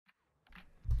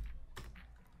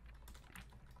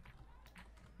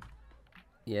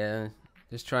Yeah,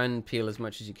 just try and peel as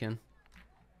much as you can.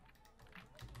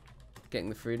 Getting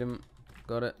the freedom.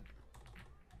 Got it.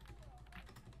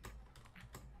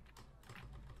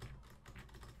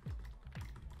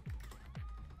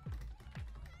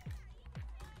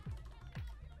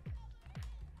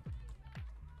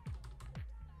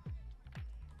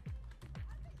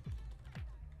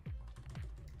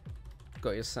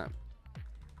 Got your sap.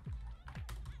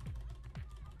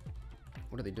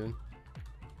 What are they doing?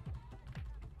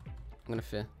 I'm gonna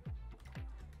fear.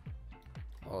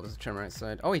 Oh, there's a tremor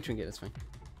outside. Oh, he trinket, that's fine.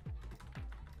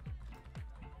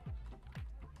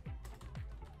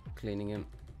 Cleaning him.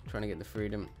 Trying to get the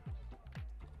freedom.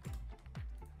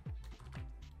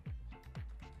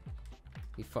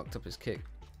 He fucked up his kick.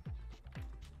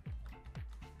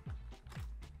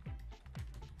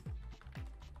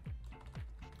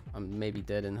 I'm maybe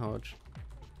dead in Hodge.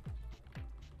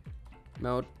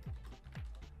 Meld.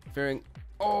 Fearing.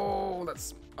 Oh,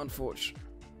 that's unfortunate.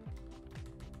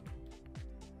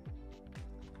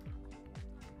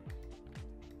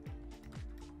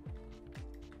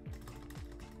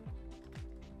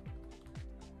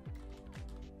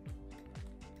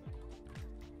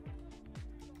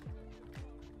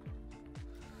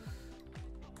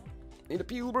 Need a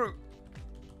peel, bro.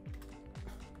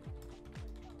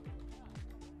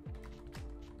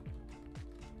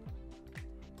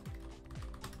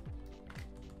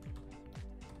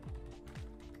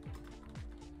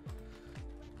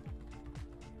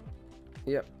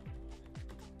 Yep.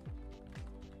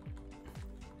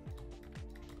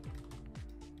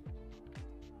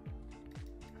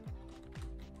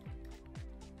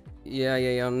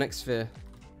 Yeah, on next sphere.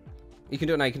 You can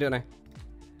do it now, you can do it now.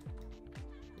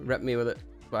 Rep me with it,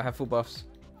 but I have full buffs.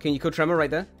 Can you code tremor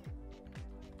right there?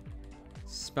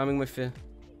 Spamming my fear.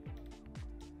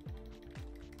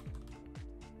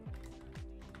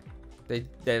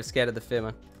 They're scared of the fear,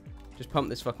 man. Just pump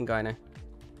this fucking guy now.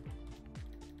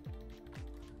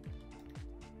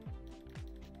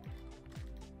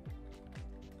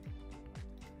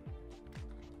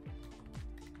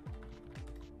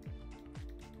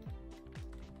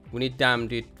 We need damn,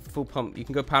 dude. Full pump. You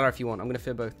can go Pala if you want. I'm gonna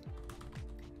fear both.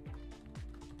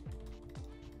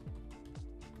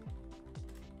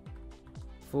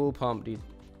 Full pump, dude.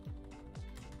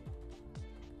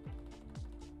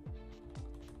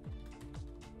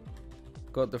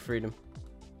 Got the freedom.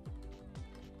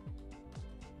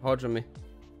 Hodge on me.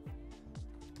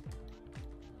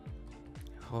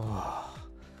 Oh.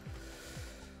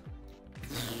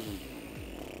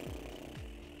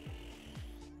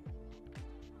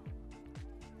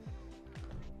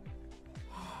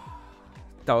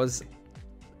 That was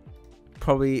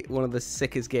probably one of the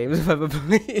sickest games I've ever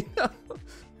played.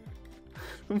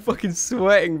 I'm fucking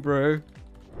sweating, bro.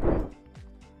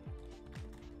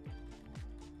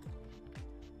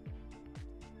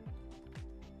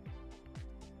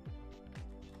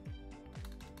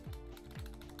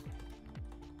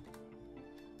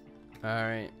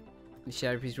 Alright. The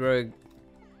Shadow Priest Rogue.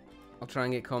 I'll try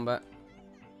and get combat.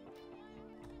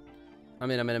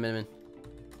 I'm in.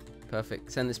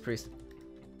 Perfect. Send this priest.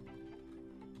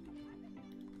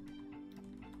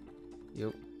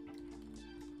 Yo.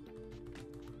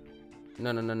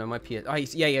 No, my PS. Oh,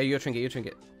 yeah, your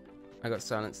trinket. I got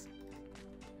silenced.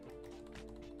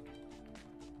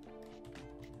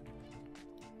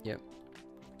 Yep.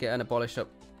 Get an abolish up.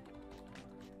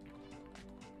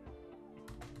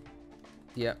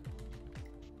 Yep.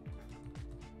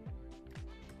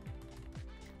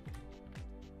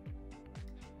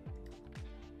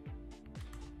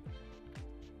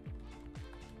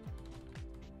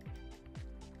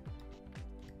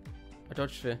 I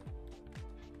dodged sphere.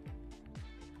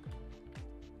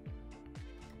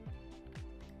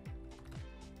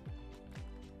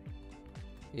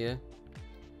 Yeah.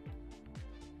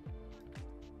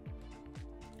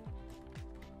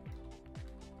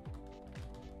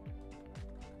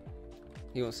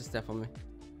 He wants to step on me.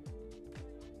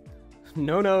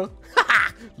 No.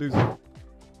 Loser. Oh,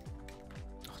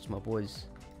 it's my boys.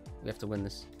 We have to win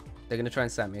this. They're gonna try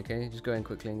and sap me, okay? Just go in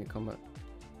quickly and get combat.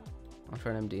 I'll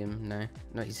try and MD him.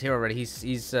 No, he's here already.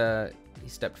 He's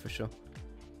stepped for sure.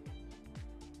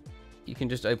 You can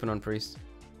just open on priest.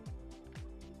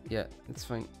 Yeah, it's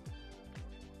fine.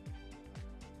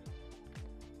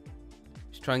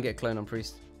 Just try and get a clone on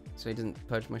priest, so he doesn't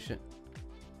purge my shit.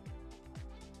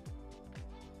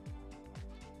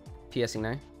 PSing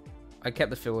now. I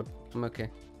kept the field. I'm okay.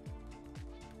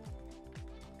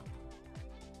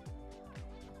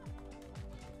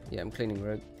 Yeah, I'm cleaning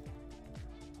rogue.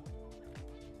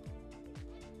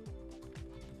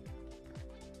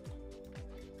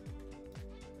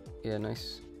 Yeah,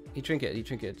 nice. He trinket.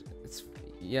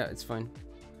 Yeah, it's fine.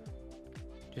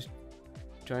 Just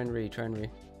try and re. Okay,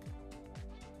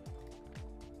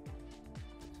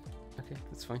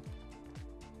 that's fine.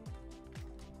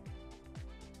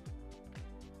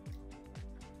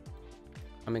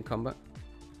 I'm in combat.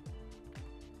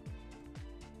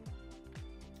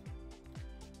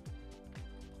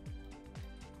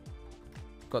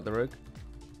 Got the rogue.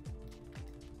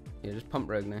 Yeah, just pump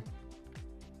rogue now.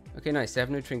 Okay, nice. They have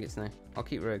no trinkets now. I'll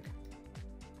keep rogue.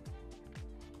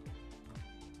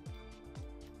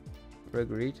 Rogue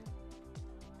read.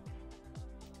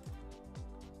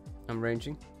 I'm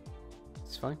ranging.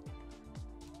 It's fine.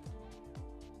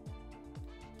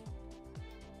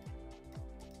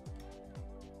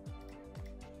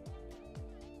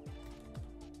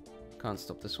 Can't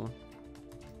stop this one.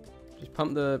 Just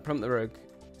pump the rogue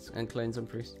and clone some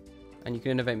priest. And you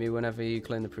can innovate me whenever you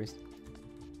clone the priest.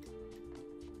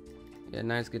 Yeah,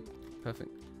 now it's good. Perfect.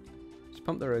 Just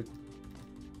pump the rogue.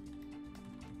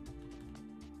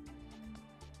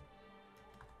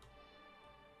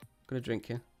 Gonna drink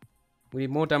here. We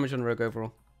need more damage on rogue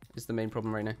overall. Is the main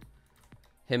problem right now.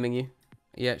 Hemming you.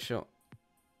 Yeah, sure.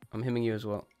 I'm hemming you as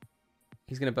well.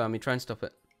 He's gonna burn me. Try and stop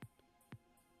it.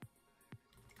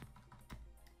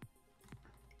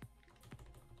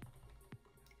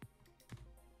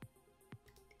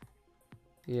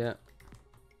 Yeah.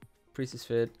 Priest is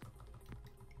feared.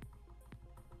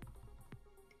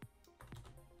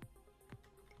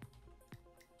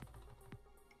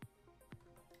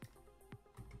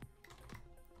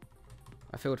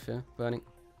 I feel fear. Burning.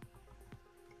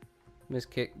 Miss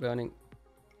kick. Burning.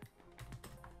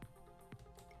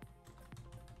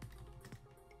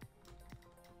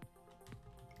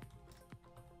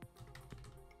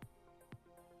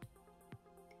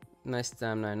 Nice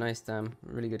damn now. Nice damn.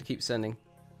 Really good. Keep sending.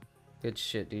 Good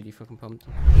shit, dude. You fucking pumped.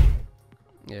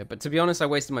 Yeah, but to be honest, I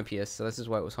wasted my PS, so this is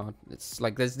why it was hard. It's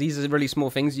like these are really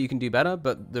small things that you can do better,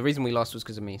 but the reason we lost was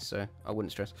because of me, so I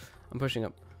wouldn't stress. I'm pushing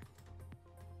up.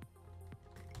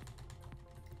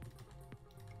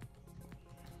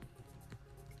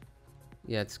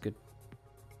 Yeah, it's good.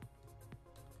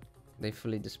 They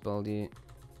fully dispelled you.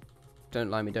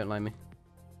 Don't lie me, don't lie me.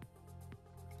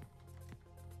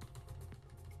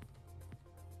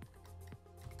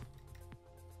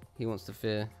 He wants to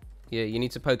fear. Yeah, you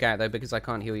need to poke out though because I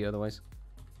can't heal you otherwise.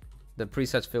 The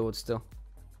priest has forward still.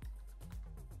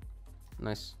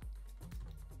 Nice.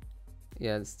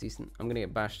 Yeah, that's decent. I'm gonna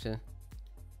get bashed here.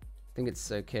 I think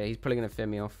it's okay. He's probably gonna fear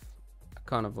me off. I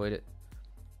can't avoid it.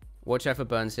 Watch out for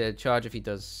burns here. Charge if he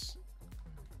does.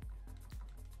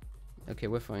 Okay,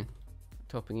 we're fine.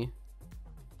 Topping you.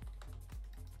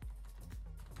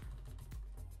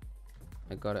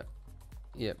 I got it.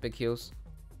 Yeah, big heals.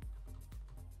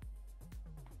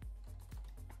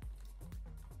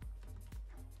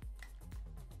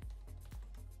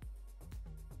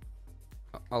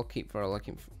 I'll keep Feral. I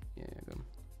can. Yeah, go.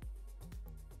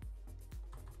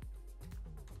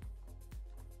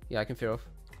 Yeah, I can fear off.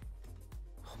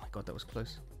 Oh my god, that was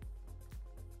close.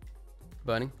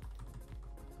 Burning.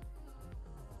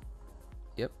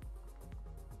 Yep.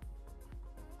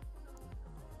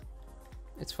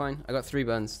 It's fine. I got 3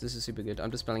 burns. This is super good.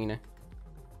 I'm dispelling you now.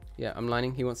 Yeah, I'm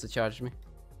lining. He wants to charge me.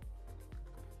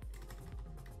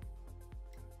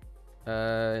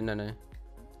 No.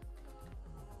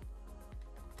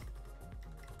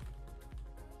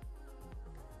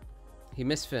 He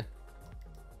missed fear.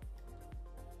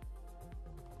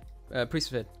 Priest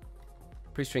feared.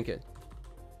 Priest trinket.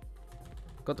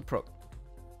 Got the prop.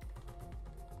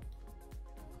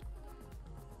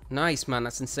 Nice, man.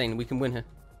 That's insane. We can win here.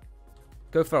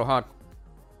 Go Feral hard.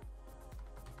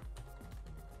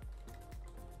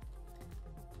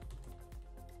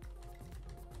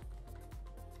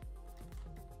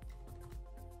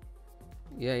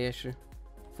 Yeah, sure.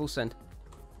 Full send.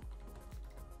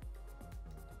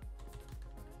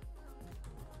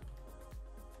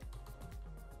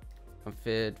 I'm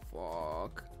feared.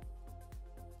 Fuck.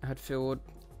 I had forward.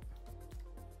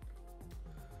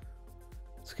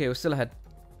 It's okay, we're still ahead.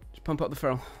 Just pump up the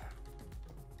Feral.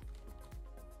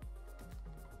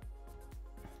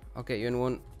 I'll get you in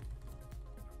one.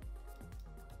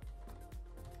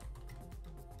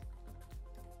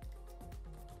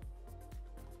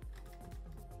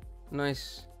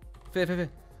 Nice. Fear.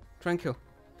 Try and kill.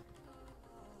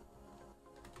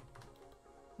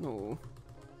 No.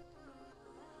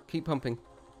 Keep pumping.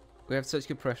 We have such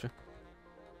good pressure.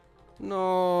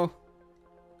 No.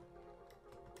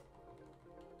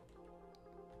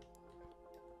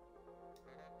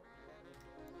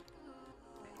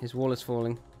 His wall is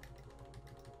falling.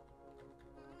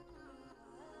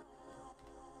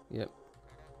 Yep.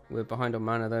 We're behind on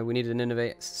mana though. We need an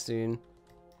innovate soon.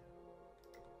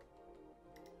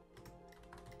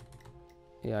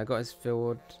 Yeah, I got his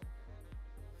field.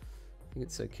 I think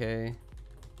it's okay.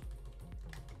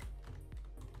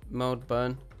 Mold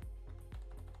burn.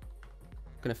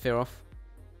 Gonna fear off.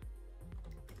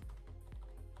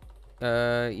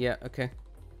 Yeah, okay.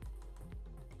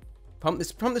 Pump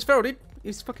this feral, dude.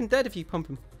 He's fucking dead if you pump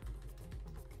him.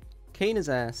 Cane his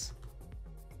ass.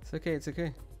 It's okay, it's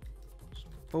okay. Just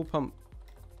full pump.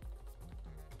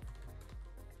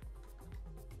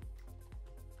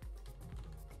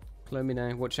 Clone me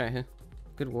now. Watch out here.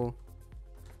 Good wall.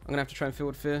 I'm gonna have to try and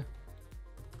field fear.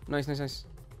 Nice, nice, nice.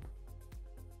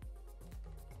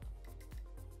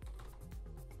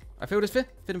 I filled his fear.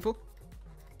 Fit him full.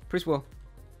 Priest wall.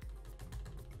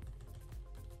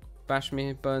 Bash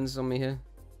me. Burns on me here.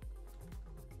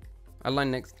 I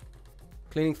line next.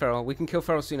 Cleaning feral. We can kill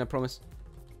feral soon, I promise.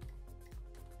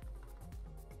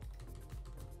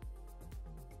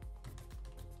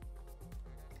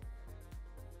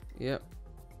 Yep.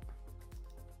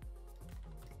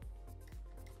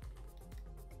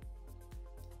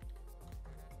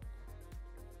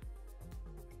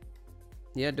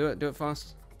 Yeah, do it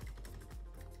fast.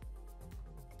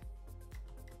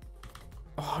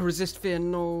 Oh, resist fear,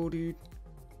 no, dude.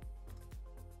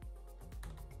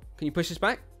 Can you push this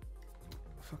back?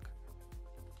 Fuck.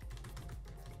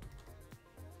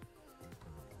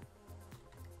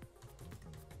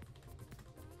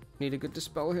 Need a good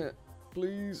dispel here,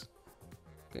 please.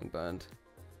 Getting burned.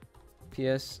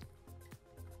 PS.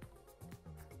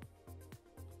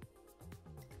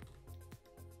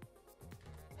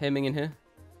 Hemming in here.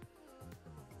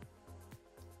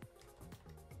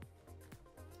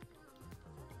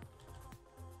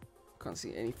 Can't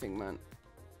see anything, man.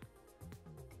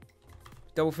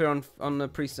 Double fear on the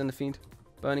priest and the fiend.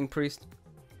 Burning priest.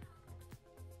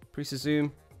 Priest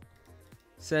zoom.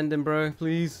 Send him, bro,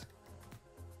 please.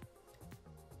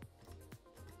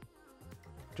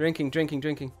 Drinking.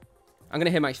 I'm gonna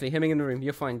him actually. Hemming in the room.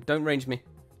 You're fine. Don't range me.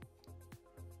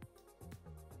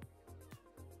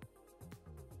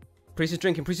 Priest is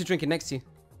drinking next to you.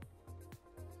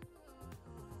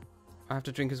 I have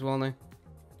to drink as well now.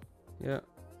 Yeah.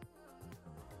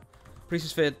 Priest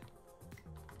is feared.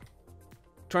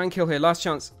 Try and kill here. Last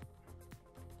chance.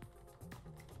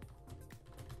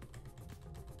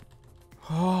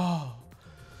 Oh.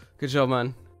 Good job,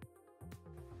 man.